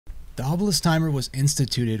The obelisk timer was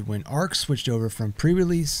instituted when ARK switched over from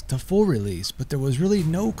pre-release to full release, but there was really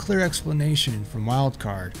no clear explanation from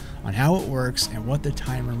Wildcard on how it works and what the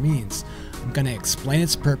timer means. I'm going to explain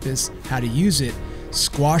its purpose, how to use it,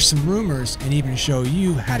 squash some rumors, and even show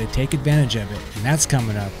you how to take advantage of it. And that's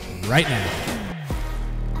coming up right now.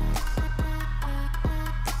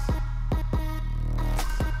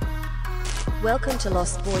 Welcome to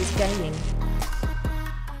Lost Boys Gaming.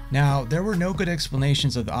 Now, there were no good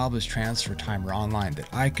explanations of the obelisk transfer timer online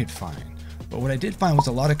that I could find, but what I did find was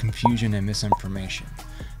a lot of confusion and misinformation.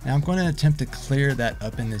 Now I'm going to attempt to clear that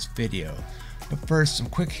up in this video, but first some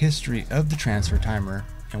quick history of the transfer timer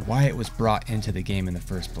and why it was brought into the game in the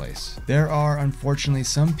first place. There are unfortunately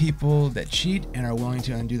some people that cheat and are willing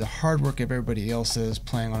to undo the hard work of everybody else's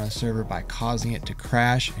playing on a server by causing it to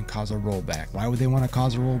crash and cause a rollback. Why would they want to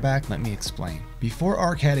cause a rollback? Let me explain. Before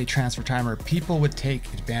ARK had a transfer timer, people would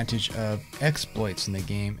take advantage of exploits in the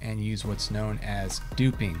game and use what's known as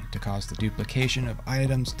duping to cause the duplication of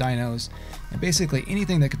items, dinos, and basically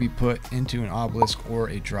anything that could be put into an obelisk or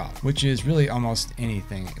a drop, which is really almost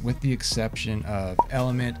anything, with the exception of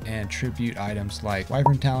element and tribute items like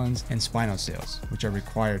wyvern talons and spinosails, which are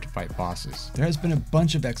required to fight bosses. There has been a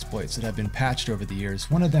bunch of exploits that have been patched over the years.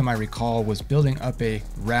 One of them I recall was building up a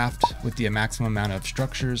raft with the maximum amount of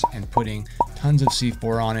structures and putting tons of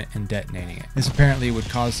C4 on it and detonating it. This apparently would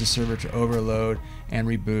cause the server to overload and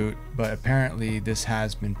reboot, but apparently this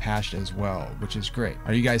has been patched as well, which is great.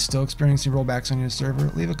 Are you guys still experiencing rollbacks on your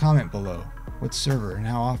server? Leave a comment below. What server and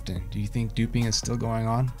how often? Do you think duping is still going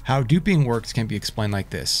on? How duping works can be explained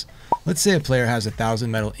like this. Let's say a player has 1,000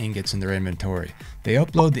 metal ingots in their inventory. They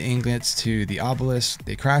upload the ingots to the obelisk,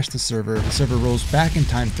 they crash the server rolls back in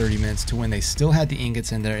time 30 minutes to when they still had the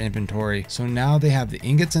ingots in their inventory, so now they have the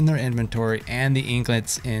ingots in their inventory and the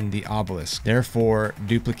ingots in the obelisk, therefore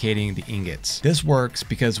duplicating the ingots. This works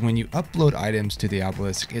because when you upload items to the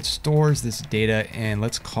obelisk, it stores this data in,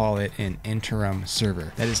 let's call it, an interim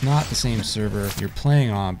server. That is not the same server you're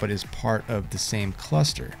playing on, but is part of the same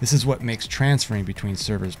cluster. This is what makes transferring between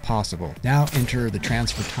servers possible. Now enter the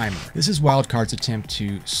transfer timer. This is Wildcard's attempt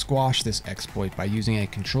to squash this exploit by using a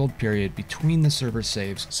controlled period between the server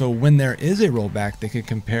saves, so when there is a rollback they could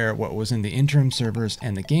compare what was in the interim servers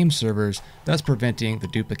and the game servers, thus preventing the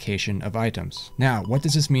duplication of items. Now, what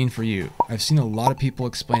does this mean for you? I've seen a lot of people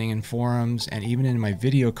explaining in forums and even in my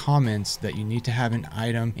video comments that you need to have an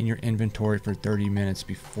item in your inventory for 30 minutes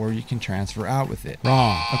before you can transfer out with it.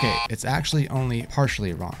 Wrong. Okay, it's actually only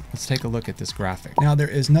partially wrong. Let's take a look at this graphic. Now, there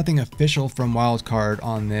is nothing official from Wildcard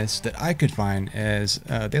on this that I could find, as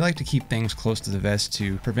they like to keep things close to the vest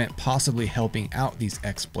to prevent possibly helping out these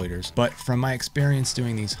exploiters. But from my experience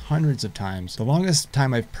doing these hundreds of times, the longest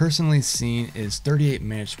time I've personally seen is 38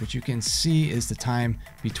 minutes, which you can see is the time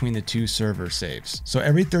between the two server saves. So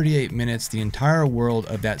every 38 minutes, the entire world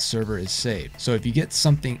of that server is saved. So if you get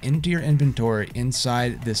something into your inventory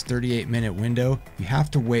inside this 38-minute window, you have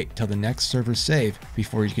to wait till the next server save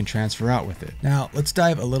before you can transfer out with it. Now, let's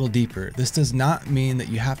dive a little deeper. This does not mean that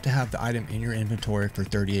you have to have the item in your inventory for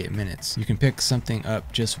 38 minutes. You can pick something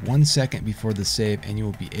up just 1 second before the save and you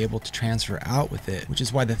will be able to transfer out with it, which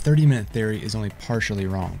is why the 30-minute theory is only partially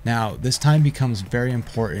wrong. Now, this time becomes very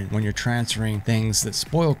important when you're transferring things that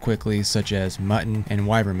spoil quickly, such as mutton and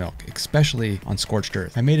wyvern milk, especially on scorched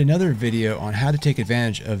earth. I made another video on how to take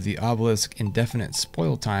advantage of the obelisk indefinite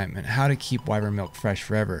spoil time and how to keep wyvern milk fresh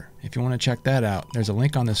forever. If you want to check that out, there's a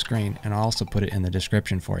link on the screen and I'll also put it in the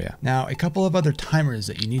description for you. Now, a couple of other timers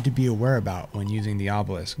that you need to be aware about when using the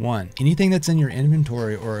obelisk. 1. Anything that's in your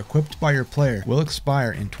inventory or equipped by your player will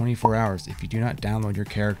expire in 24 hours if you do not download your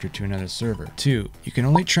character to another server. 2. You can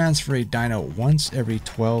only transfer a dino once every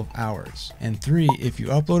 12 hours. And 3. If you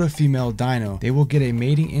upload a female dino, they will get a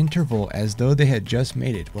mating interval as though they had just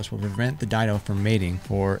mated, which will prevent the dino from mating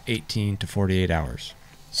for 18 to 48 hours.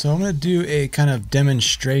 So I'm going to do a kind of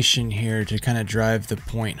demonstration here to kind of drive the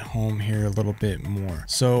point home here a little bit more.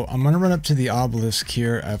 So I'm going to run up to the obelisk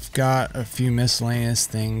here. I've got a few miscellaneous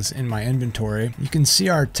things in my inventory. You can see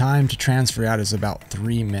our time to transfer out is about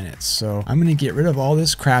 3 minutes. So I'm going to get rid of all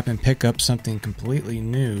this crap and pick up something completely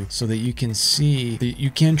new so that you can see that you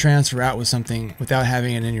can transfer out with something without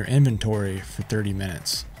having it in your inventory for 30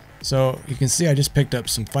 minutes. So you can see I just picked up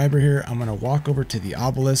some fiber here. I'm going to walk over to the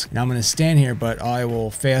obelisk. Now I'm going to stand here, but I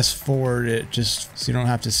will fast forward it just so you don't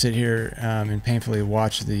have to sit here and painfully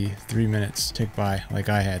watch the 3 minutes tick by like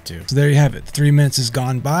I had to. So there you have it. 3 minutes has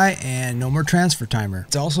gone by and no more transfer timer.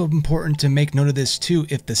 It's also important to make note of this too.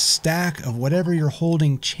 If the stack of whatever you're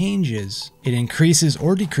holding changes, it increases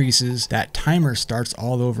or decreases, that timer starts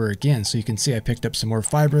all over again. So you can see I picked up some more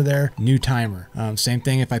fiber there, new timer. Same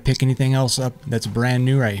thing if I pick anything else up that's brand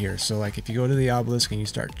new right here. here. So like if you go to the obelisk and you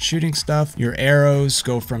start shooting stuff, your arrows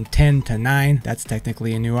go from 10 to 9. That's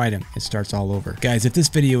technically a new item. It starts all over. Guys, if this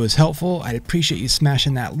video was helpful, I'd appreciate you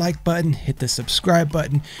smashing that like button, hit the subscribe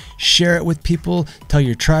button, share it with people, tell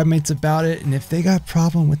your tribe mates about it, and if they got a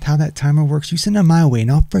problem with how that timer works, you send them my way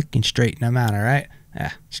and I'll freaking straighten them out, alright?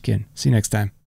 Just kidding. See you next time.